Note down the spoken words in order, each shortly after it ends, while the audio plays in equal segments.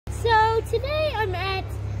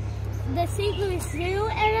the St. Louis Zoo,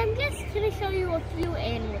 and I'm just gonna show you a few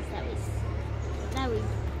animals that we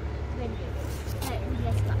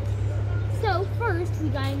just got. So first, we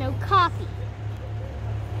gotta know coffee.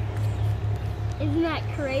 Isn't that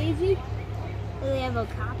crazy? They have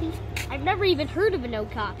okapi. I've never even heard of an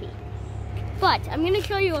okapi. But I'm gonna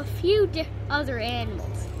show you a few other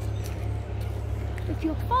animals. If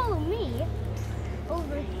you'll follow me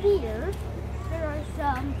over here, there are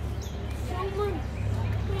some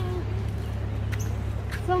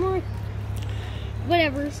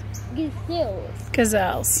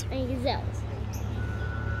Gazelles. And gazelles.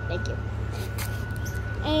 Thank you.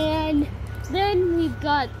 And then we've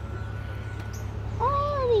got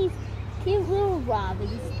all these cute little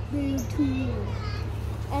robins.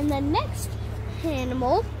 And the next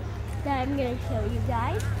animal that I'm going to show you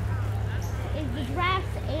guys is the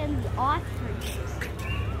giraffes and the ostriches.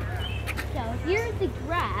 So here's the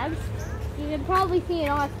giraffes. You can probably see an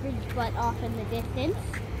ostrich butt off in the distance.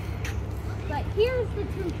 But here's the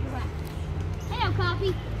two giraffes. Hello,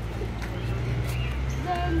 Coffee.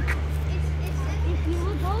 Then, if you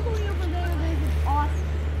look all the way over there, there's an ostrich.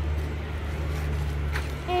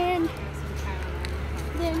 And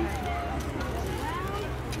then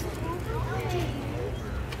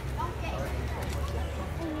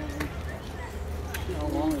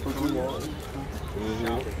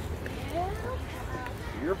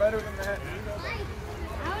You're better than that.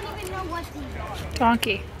 I don't even know what these are.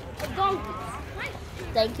 Donkey. Donkeys.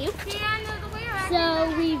 Thank you.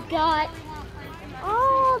 So we've got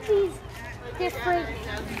all these different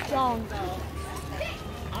donkeys.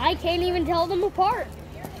 I can't even tell them apart.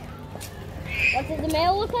 What does the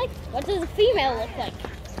male look like? What does the female look like?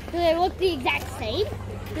 Do they look the exact same?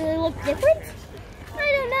 Do they look different?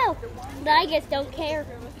 I don't know. But I just don't care.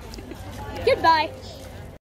 Goodbye.